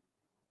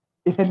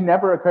it had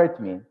never occurred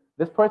to me.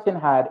 This person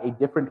had a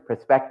different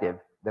perspective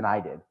than I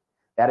did.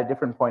 They had a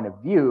different point of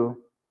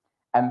view,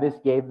 and this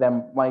gave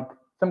them like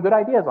some good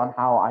ideas on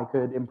how I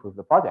could improve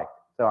the project.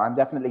 So I'm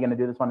definitely going to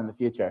do this one in the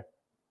future.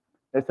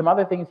 There's some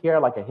other things here,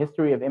 like a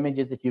history of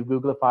images that you've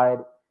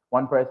Googlified.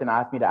 One person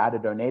asked me to add a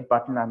donate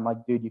button. I'm like,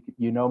 dude,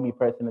 you know me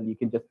personally. You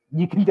can just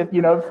slip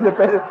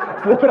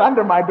it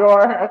under my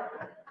door.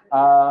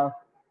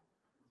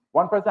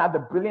 One person had the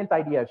brilliant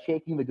idea of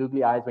shaking the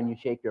googly eyes when you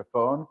shake your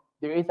phone.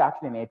 There is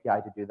actually an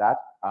API to do that.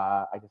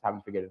 I just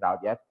haven't figured it out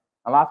yet.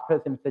 The last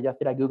person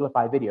suggested I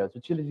Googlify videos,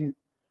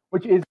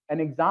 which is an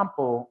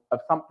example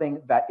of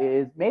something that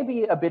is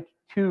maybe a bit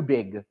too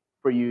big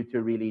for you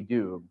to really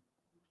do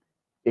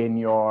in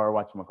your,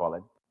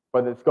 whatchamacallit,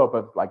 for the scope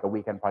of like a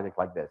weekend project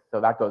like this. So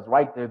that goes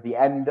right to the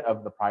end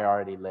of the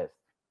priority list.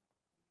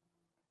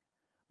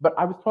 But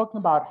I was talking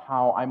about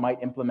how I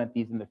might implement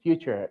these in the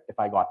future if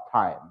I got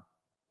time.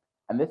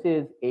 And this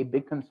is a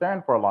big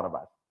concern for a lot of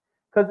us.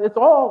 Because it's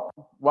all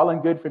well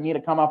and good for me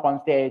to come up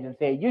on stage and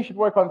say, you should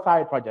work on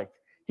side projects.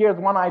 Here's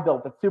one I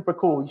built that's super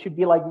cool. You should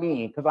be like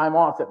me because I'm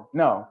awesome.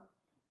 No.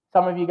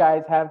 Some of you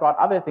guys have got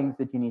other things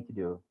that you need to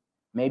do.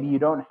 Maybe you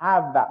don't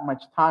have that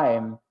much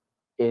time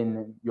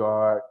in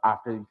your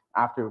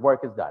after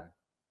work is done.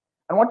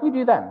 And what do you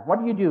do then? What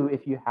do you do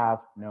if you have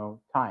no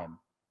time?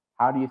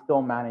 How do you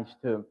still manage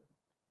to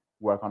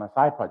work on a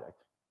side project?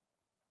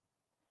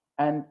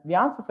 And the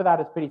answer for that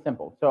is pretty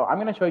simple. So I'm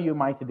going to show you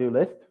my to-do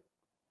list.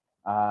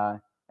 And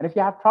if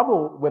you have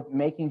trouble with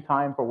making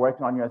time for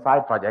working on your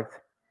side projects,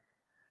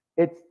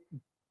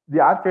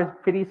 the answer is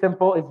pretty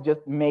simple. It's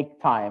just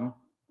make time.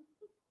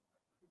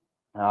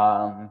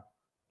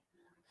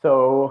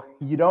 So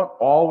you don't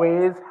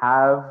always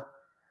have,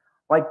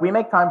 like, we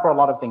make time for a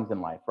lot of things in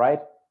life,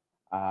 right?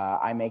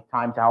 I make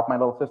time to help my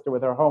little sister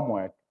with her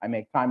homework. I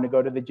make time to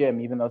go to the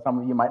gym, even though some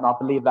of you might not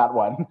believe that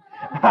one.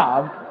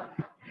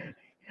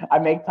 I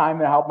make time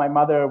to help my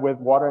mother with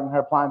watering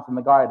her plants in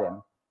the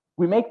garden.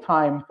 We make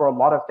time for a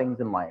lot of things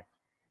in life.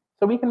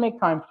 So we can make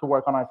time to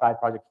work on our side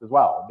projects as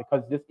well,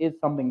 because this is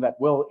something that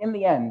will, in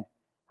the end,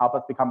 help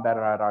us become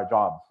better at our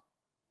jobs.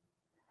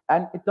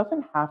 And it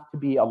doesn't have to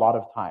be a lot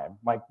of time.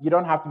 Like, you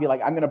don't have to be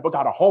like, I'm going to book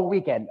out a whole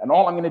weekend, and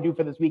all I'm going to do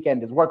for this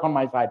weekend is work on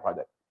my side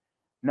project.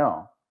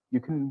 No,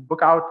 you can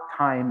book out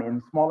time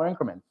in smaller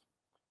increments.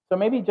 So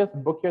maybe just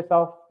book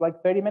yourself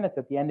like 30 minutes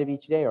at the end of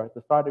each day or at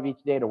the start of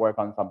each day to work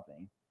on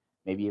something.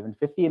 Maybe even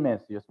 15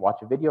 minutes to just watch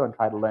a video and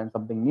try to learn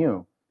something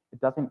new. It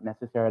doesn't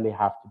necessarily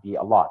have to be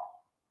a lot.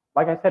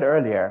 like I said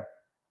earlier,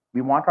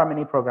 we want our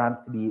mini programs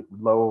to be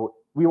low.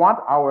 We want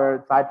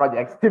our side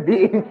projects to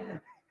be,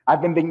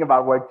 I've been thinking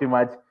about work too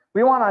much.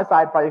 We want our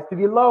side projects to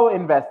be low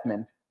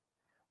investment.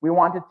 We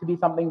want it to be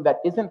something that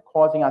isn't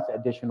causing us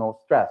additional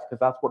stress because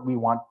that's what we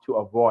want to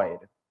avoid.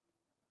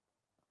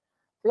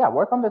 So yeah,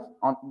 work on this,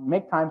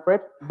 make time for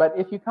it. But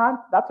if you can't,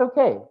 that's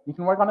okay. You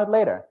can work on it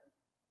later.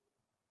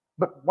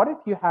 But what if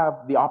you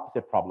have the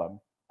opposite problem?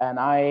 And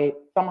I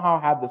somehow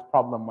had this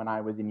problem when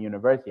I was in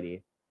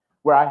university,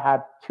 where I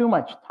had too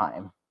much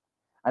time.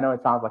 I know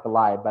it sounds like a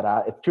lie, but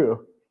it's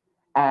true.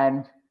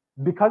 And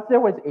because there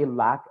was a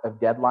lack of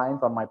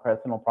deadlines on my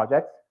personal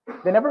projects,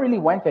 they never really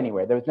went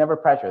anywhere. There was never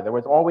pressure. There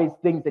was always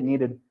things that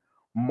needed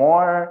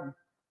more,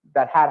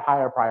 that had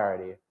higher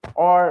priority.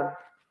 Or,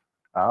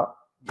 oh,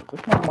 this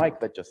is my mic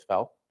that just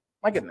fell.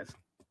 My goodness.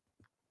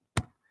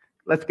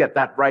 Let's get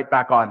that right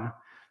back on.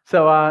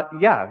 So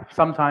yeah,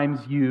 sometimes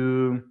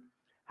you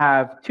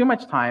have too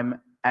much time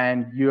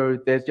and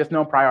there's just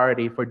no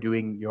priority for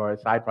doing your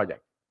side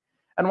project.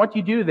 And what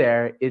you do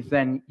there is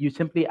then you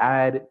simply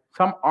add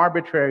some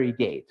arbitrary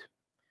date.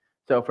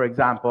 So for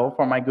example,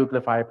 for my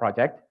Googlify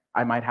project,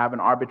 I might have an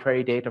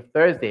arbitrary date of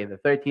Thursday, the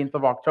 13th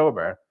of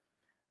October,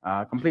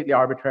 completely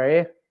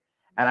arbitrary.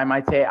 And I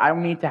might say, I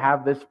need to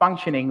have this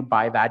functioning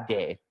by that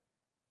day.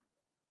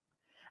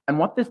 And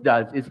what this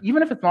does is,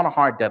 even if it's not a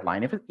hard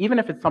deadline, even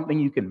if it's something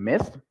you can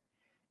miss,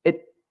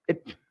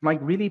 it like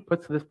really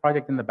puts this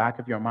project in the back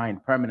of your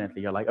mind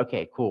permanently. You're like,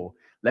 okay, cool.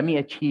 Let me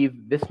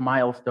achieve this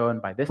milestone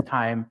by this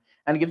time,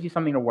 and it gives you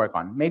something to work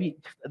on. Maybe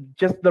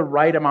just the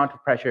right amount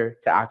of pressure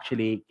to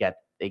actually get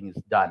things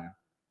done.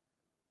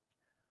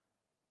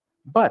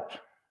 But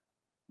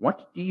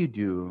what do you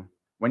do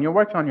when you're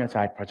working on your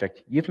side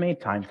project? You've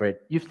made time for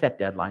it. You've set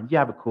deadlines. You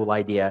have a cool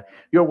idea.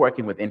 You're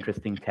working with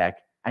interesting tech,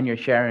 and you're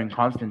sharing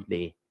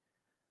constantly.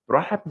 But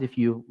what happens if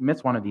you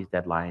miss one of these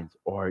deadlines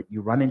or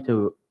you run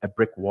into a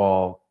brick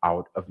wall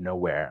out of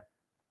nowhere?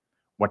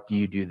 What do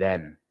you do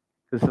then?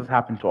 This has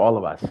happened to all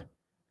of us,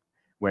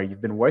 where you've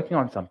been working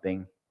on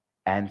something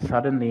and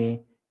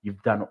suddenly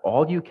you've done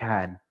all you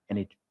can and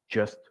it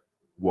just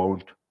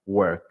won't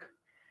work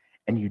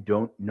and you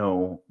don't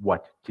know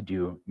what to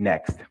do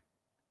next.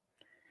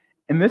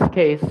 In this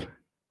case,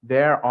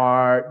 there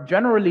are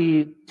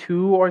generally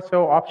 2 or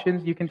so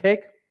options you can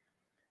take,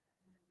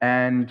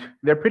 and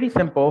they're pretty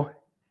simple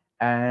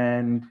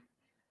and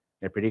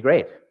they're pretty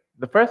great.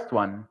 The first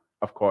one,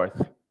 of course,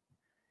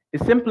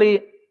 is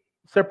simply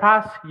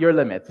surpass your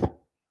limits.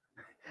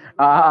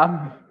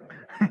 Um,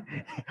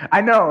 I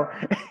know,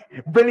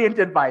 brilliant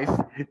advice.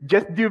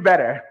 Just do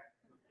better.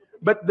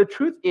 But the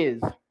truth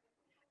is,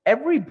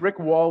 every brick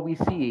wall we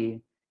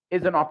see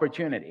is an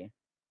opportunity.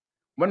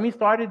 When we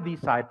started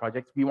these side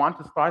projects, we want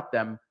to start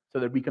them so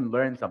that we can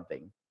learn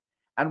something.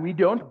 And we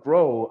don't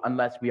grow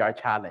unless we are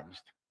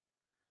challenged.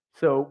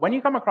 So when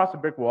you come across a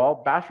brick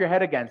wall, bash your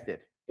head against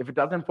it. If it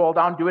doesn't fall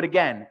down, do it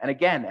again and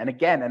again and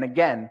again and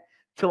again,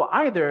 till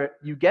either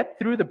you get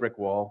through the brick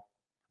wall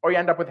or you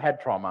end up with head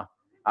trauma.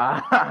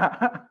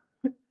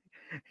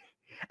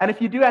 And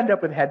if you do end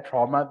up with head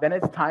trauma, then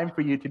it's time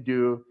for you to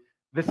do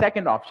the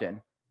second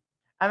option.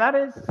 And that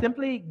is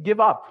simply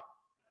give up.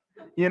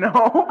 You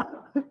know?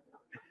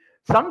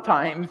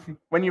 Sometimes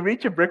when you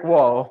reach a brick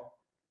wall,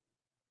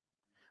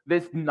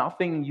 there's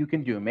nothing you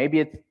can do. Maybe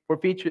it's for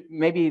feature,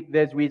 maybe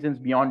there's reasons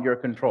beyond your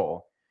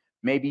control.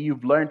 Maybe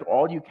you've learned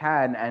all you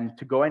can, and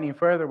to go any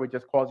further would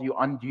just cause you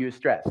undue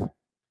stress.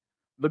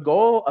 The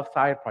goal of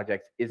side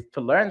projects is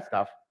to learn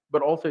stuff,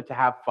 but also to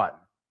have fun.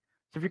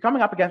 So if you're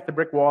coming up against the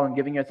brick wall and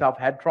giving yourself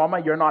head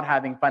trauma, you're not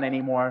having fun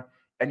anymore,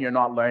 and you're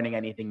not learning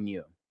anything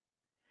new.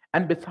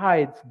 And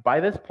besides, by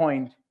this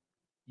point,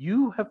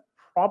 you have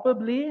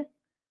probably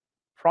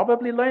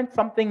learned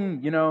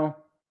something,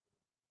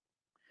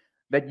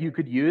 that you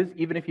could use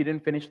even if you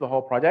didn't finish the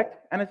whole project,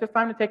 and it's just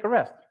time to take a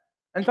rest.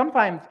 And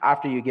sometimes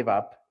after you give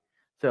up,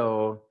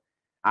 so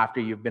after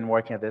you've been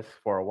working at this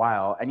for a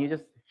while and you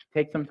just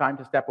take some time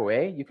to step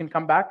away, you can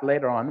come back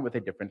later on with a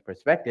different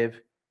perspective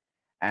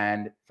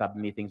and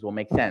suddenly things will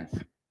make sense.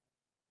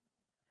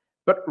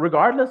 But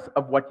regardless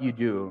of what you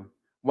do,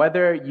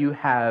 whether you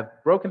have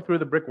broken through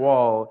the brick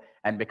wall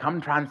and become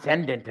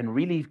transcendent and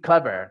really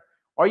clever,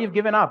 or you've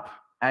given up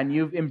and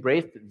you've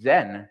embraced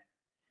Zen,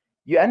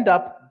 you end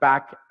up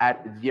back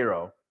at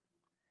zero.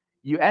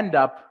 You end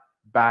up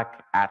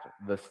back at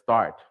the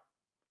start.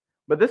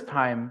 But this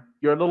time,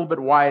 you're a little bit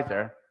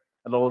wiser,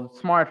 a little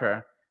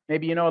smarter.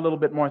 Maybe you know a little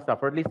bit more stuff,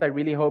 or at least I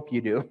really hope you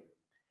do.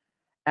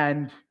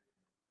 And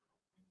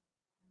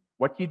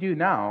what you do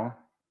now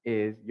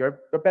is you're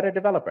a better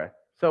developer.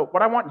 So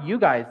what I want you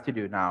guys to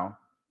do now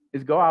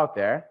is go out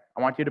there.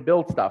 I want you to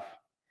build stuff.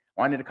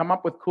 I want you to come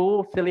up with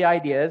cool, silly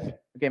ideas.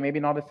 Okay, maybe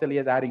not as silly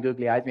as adding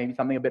googly eyes, maybe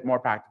something a bit more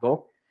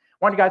practical.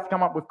 I want you guys to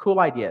come up with cool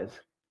ideas.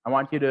 I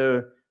want you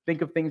to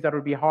think of things that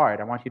would be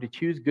hard. I want you to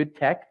choose good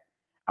tech.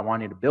 I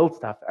want you to build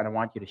stuff, and I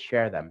want you to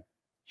share them.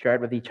 Share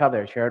it with each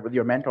other. Share it with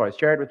your mentors.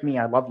 Share it with me.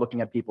 I love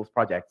looking at people's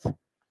projects.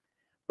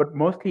 But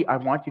mostly, I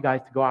want you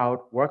guys to go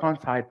out, work on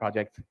side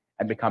projects,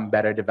 and become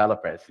better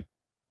developers.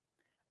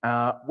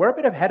 We're a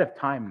bit ahead of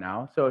time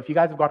now, so if you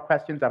guys have got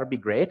questions, that'll be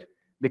great,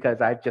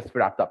 because I've just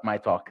wrapped up my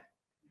talk.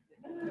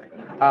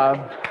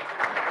 Um,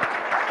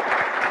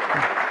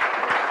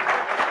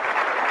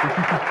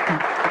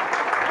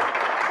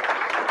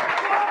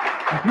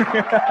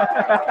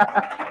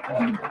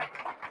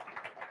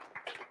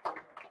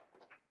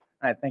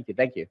 All right, thank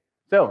you.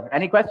 So,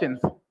 any questions?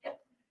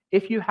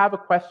 If you have a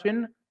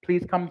question,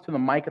 please come to the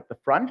mic at the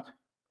front.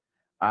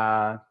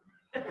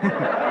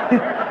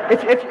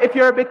 If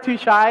you're a bit too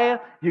shy,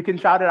 you can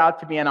shout it out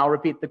to me and I'll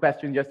repeat the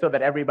question just so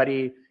that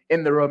everybody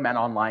in the room and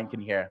online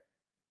can hear.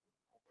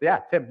 So yeah,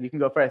 Tim, you can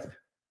go first.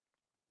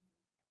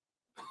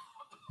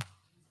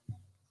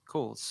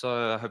 Cool.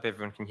 So I hope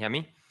everyone can hear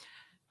me.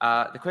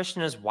 The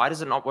question is, why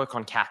does it not work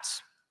on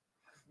cats?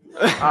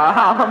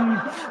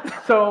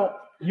 So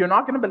you're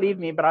not going to believe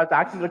me, but I was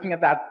actually looking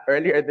at that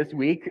earlier this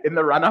week in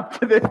the run-up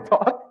to this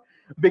talk,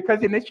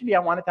 because initially I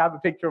wanted to have a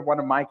picture of one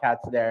of my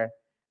cats there.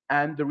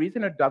 And the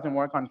reason it doesn't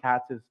work on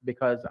cats is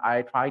because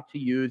I tried to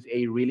use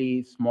a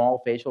really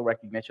small facial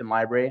recognition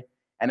library,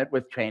 and it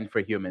was trained for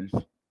humans.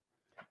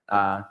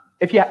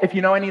 If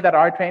you know any that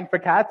are trained for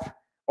cats,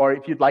 or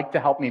if you'd like to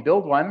help me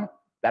build one,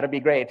 that'd be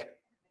great.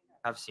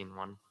 I've seen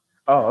one.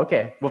 Oh,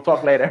 okay. We'll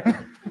talk later.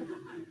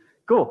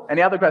 Cool.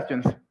 Any other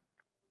questions?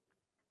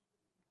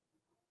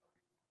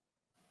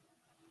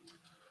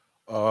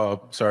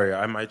 Sorry,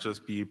 I might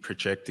just be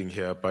projecting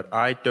here, but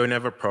I don't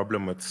have a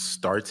problem with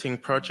starting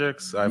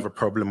projects. I have a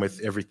problem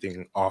with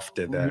everything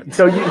after that.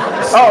 So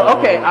oh,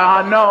 okay.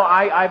 No,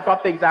 I've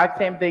got the exact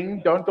same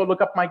thing. Don't go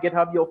look up my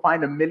GitHub. You'll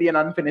find a million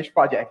unfinished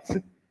projects.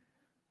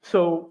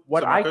 So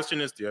my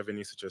question is, do you have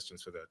any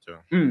suggestions for that, Joe?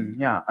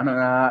 Yeah,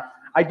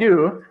 I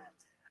do.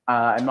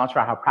 I'm not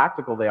sure how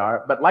practical they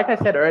are, but like I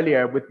said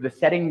earlier, with the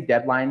setting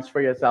deadlines for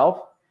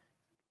yourself,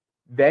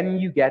 then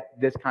you get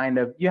this kind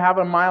of, you have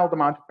a mild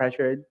amount of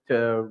pressure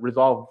to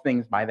resolve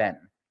things by then.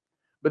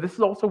 But this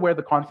is also where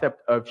the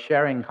concept of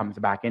sharing comes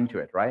back into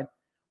it, right?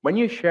 When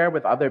you share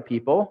with other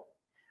people,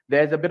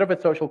 there's a bit of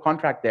a social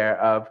contract there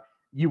of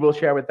you will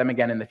share with them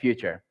again in the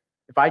future.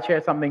 If I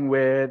share something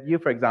with you,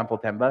 for example,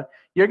 Temba,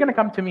 you're going to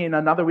come to me in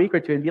another week or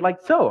two and be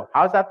like, so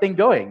how's that thing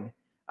going?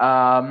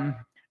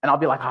 And I'll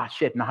be like, oh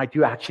shit, now I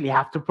do actually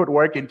have to put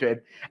work into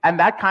it. And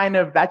that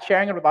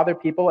sharing it with other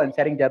people and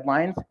setting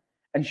deadlines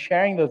and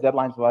sharing those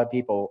deadlines with other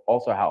people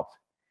also helps.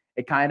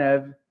 It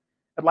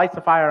lights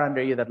a fire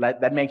under you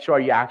that makes sure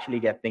you actually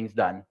get things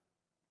done.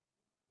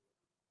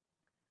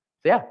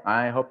 So yeah,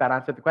 I hope that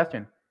answered the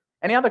question.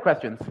 Any other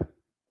questions?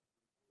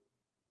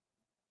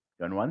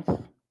 Going once,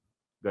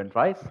 going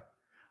twice.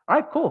 All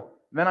right, cool.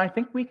 Then I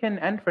think we can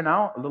end for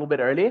now a little bit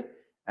early,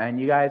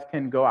 and you guys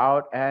can go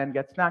out and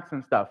get snacks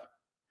and stuff.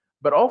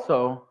 But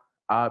also,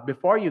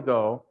 before you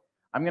go,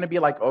 I'm going to be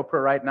like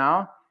Oprah right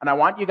now, and I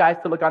want you guys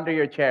to look under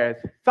your chairs.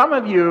 Some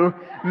of you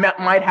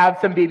might have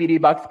some BBD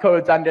Bucks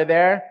codes under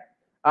there.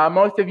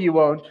 Most of you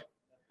won't.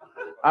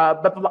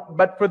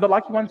 But for the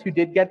lucky ones who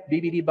did get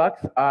BBD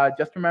Bucks,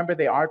 just remember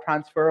they are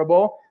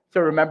transferable.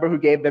 So remember who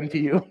gave them to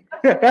you.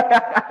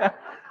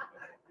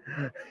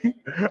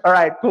 All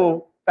right,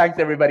 cool. Thanks,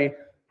 everybody.